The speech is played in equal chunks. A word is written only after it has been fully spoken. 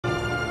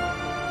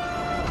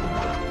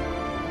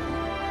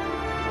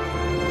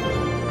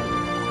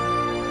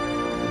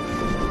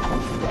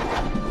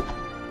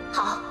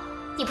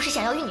不是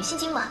想要玉女心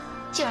经吗？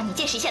就让你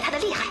见识一下她的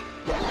厉害。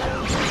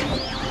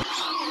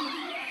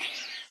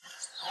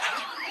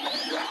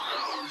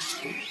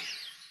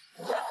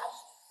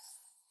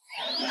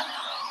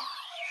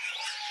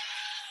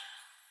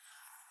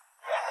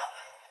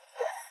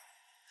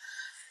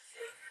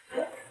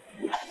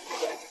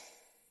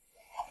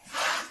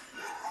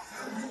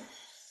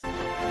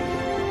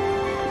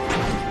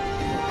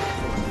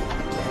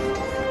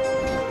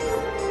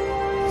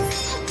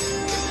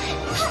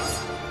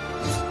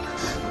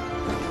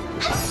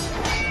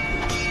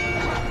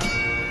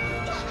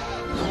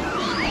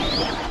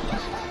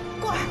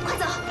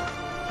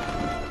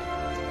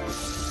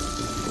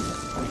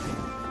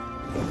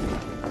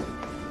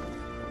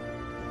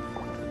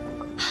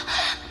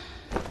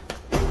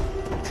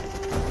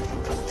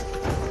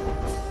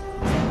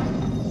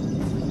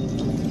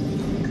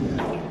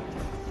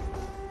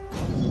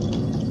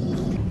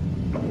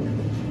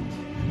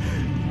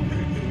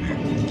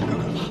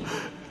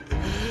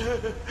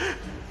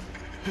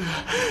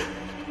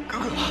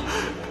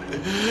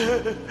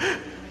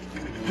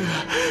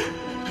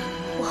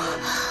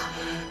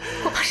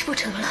我怕是不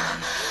成了。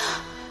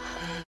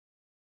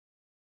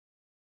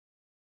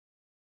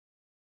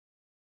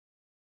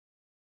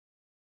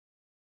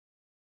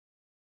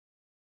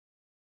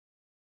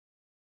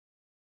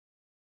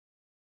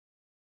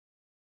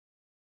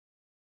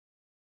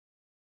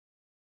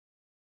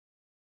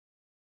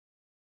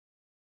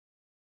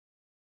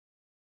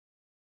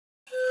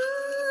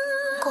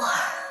过儿，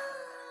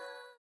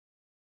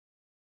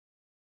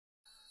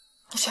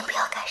你先不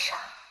要感伤，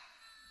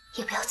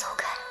也不要走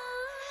开，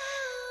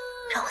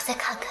让我再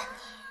看看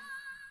你。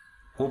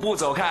我不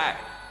走开。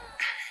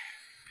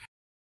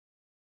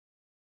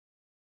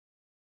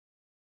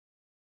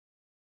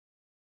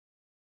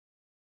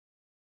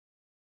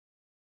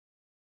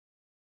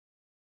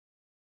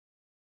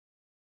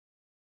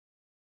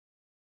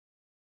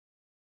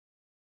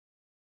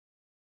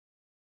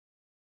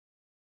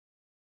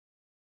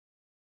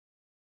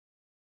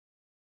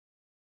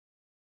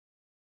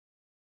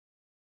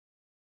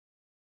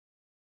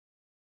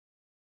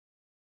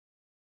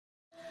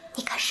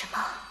你干什么？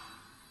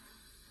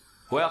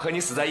我要和你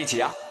死在一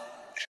起啊！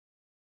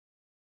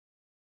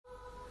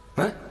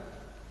嗯，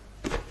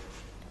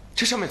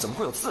这上面怎么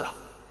会有字啊？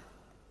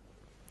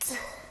字？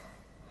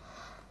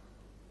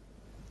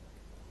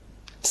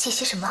写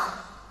些什么？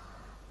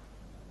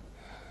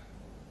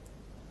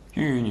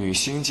玉女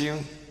心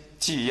经，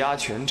技压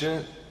全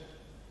真，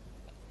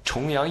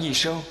重阳一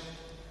生，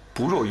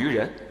不弱于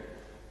人。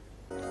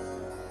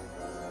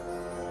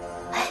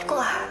哎，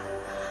过儿，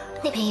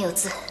那边也有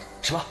字。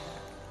什么？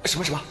什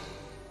么？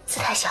字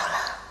太小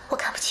了，我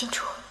看不清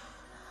楚。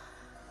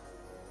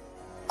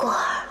过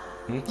儿，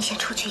你先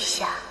出去一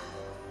下。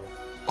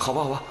好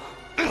吧。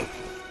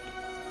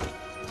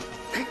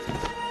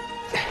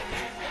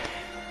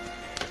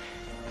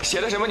写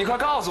的什么？你快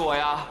告诉我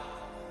呀！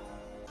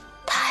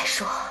他还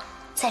说，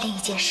在另一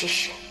件事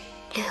时，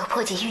留有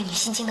破解玉女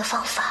心经的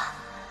方法，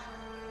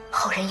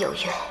后人有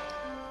约，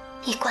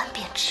一观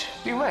便知。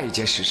另外一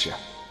件事实，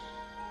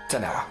在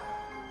哪儿啊？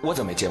我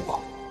怎么没见过？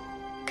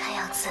看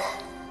样子，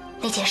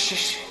那件事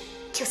实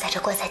就在这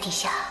棺材底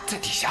下。在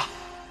底下？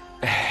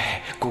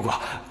哎，姑姑，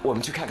我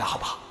们去看看好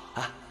不好？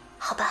啊？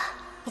好吧，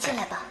你进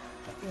来吧。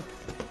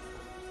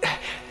哎，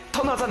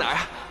通道在哪儿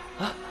啊？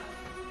啊？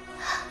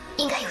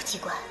应该有机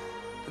关。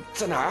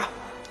在哪儿啊？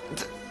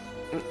在……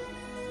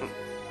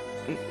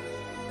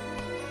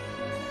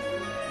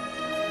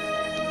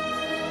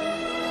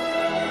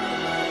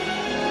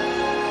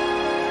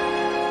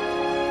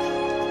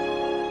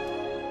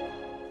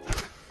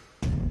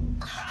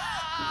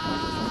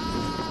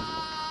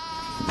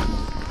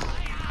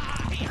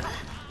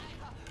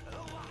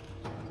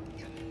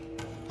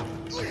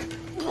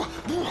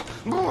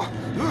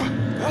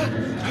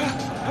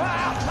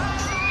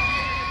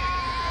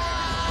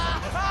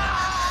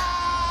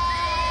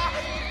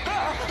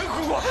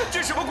姑姑，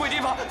这什么鬼地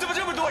方？怎么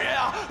这么多人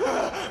啊？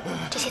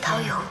这些桃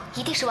油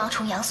一定是王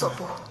重阳所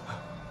布。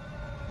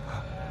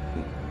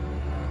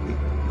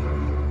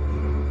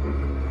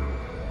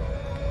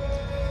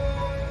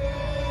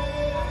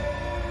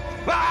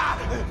啊！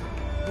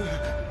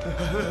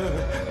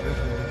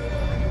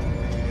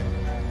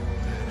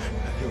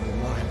有人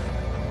吗？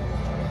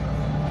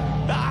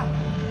啊！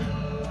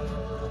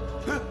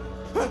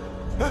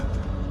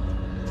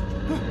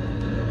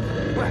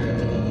喂，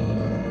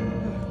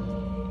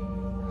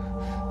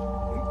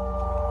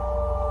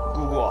姑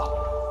姑，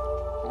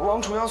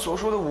王重阳所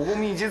说的武功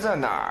秘籍在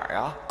哪儿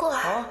呀？过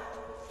儿，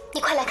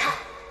你快来看。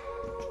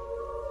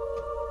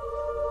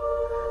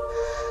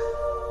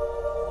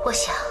我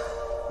想，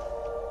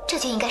这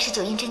就应该是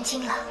九阴真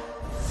经了。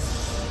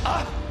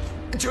啊，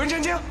九阴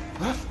真经？啊？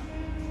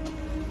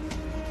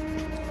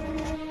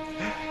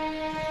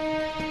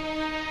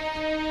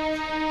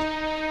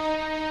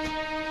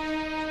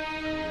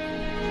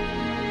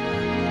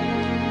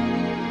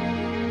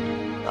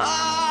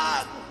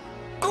啊！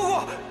姑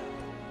姑，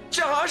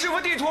这好像是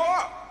幅地图。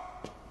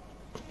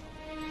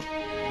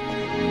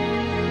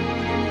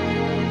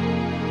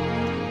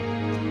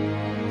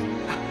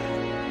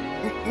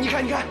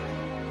看，你看。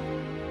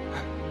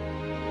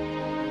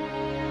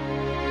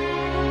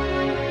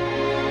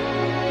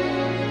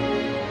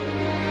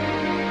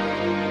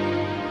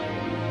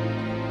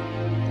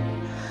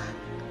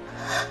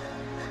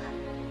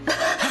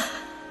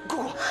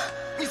姑姑，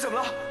你怎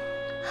么了？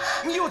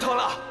你又疼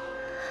了？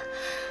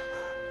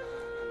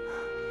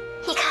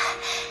你看，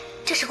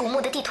这是古墓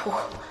的地图。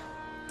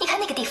你看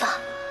那个地方，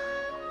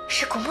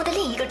是古墓的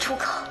另一个出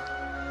口。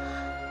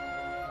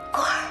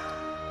果儿，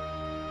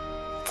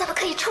咱们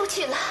可以出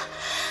去了。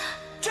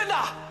真的？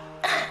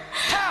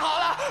太好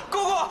了，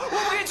姑姑，我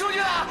们可以出去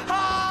了！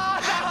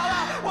啊，太好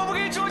了，我们可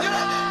以出去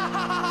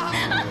了！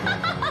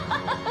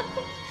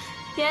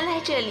原来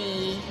这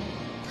里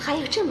还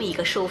有这么一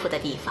个舒服的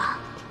地方。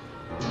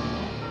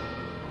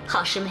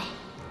好师妹，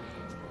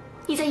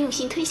你再用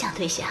心推想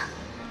推想，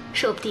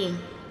说不定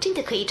真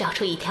的可以找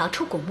出一条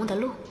出古墓的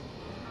路。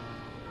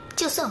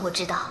就算我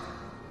知道，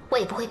我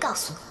也不会告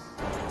诉你。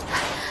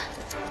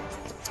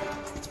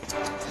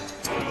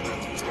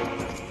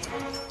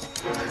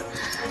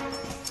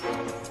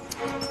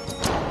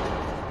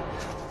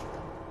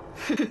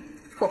哼哼，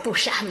我不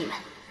杀你们，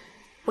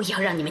我要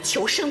让你们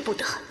求生不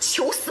得，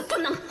求死不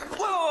能。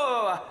不，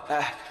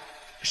哎，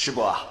师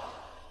伯，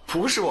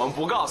不是我们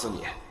不告诉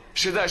你，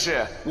实在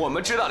是我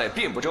们知道的也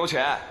并不周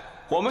全。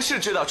我们是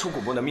知道出古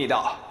墓的密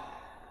道，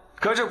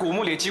可这古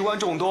墓里机关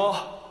众多，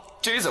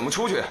至于怎么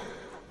出去，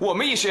我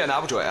们一时也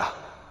拿不准啊。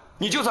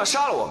你就算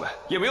杀了我们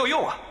也没有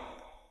用啊。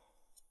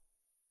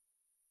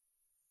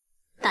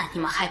那你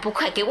们还不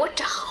快给我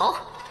找！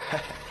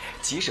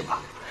急什么？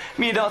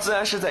密道自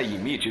然是在隐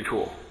秘之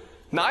处，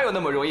哪有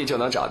那么容易就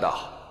能找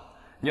到？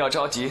你要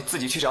着急自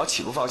己去找，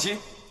岂不放心？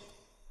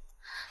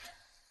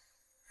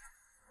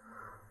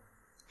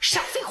少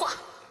废话！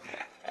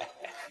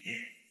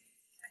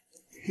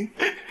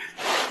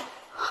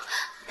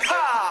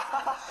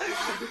哈！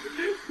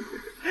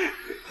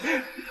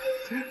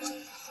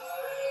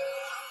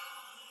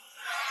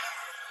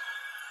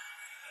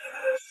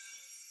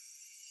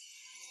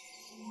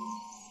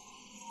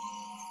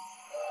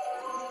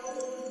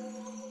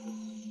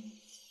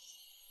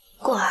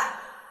过儿，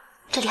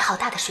这里好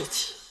大的水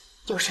汽，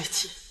有水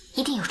汽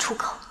一定有出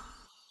口。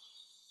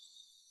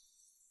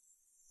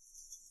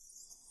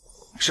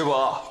师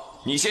伯，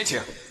你先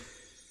请。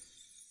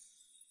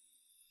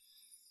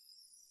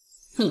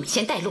你们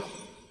先带路，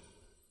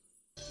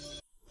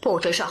不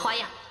准耍花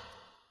样。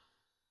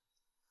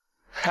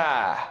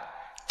嗨，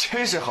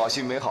真是好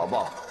心没好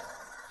报，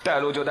带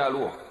路就带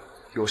路，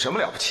有什么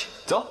了不起？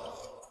走。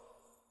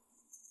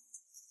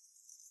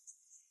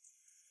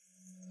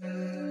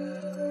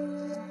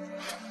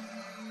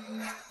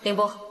凌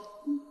波，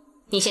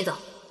你先走。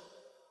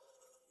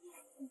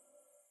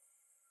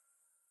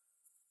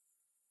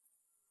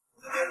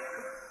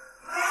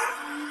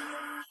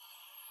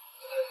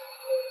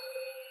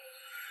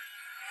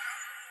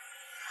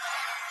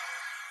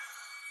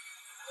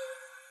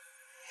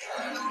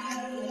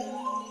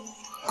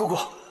姑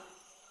姑。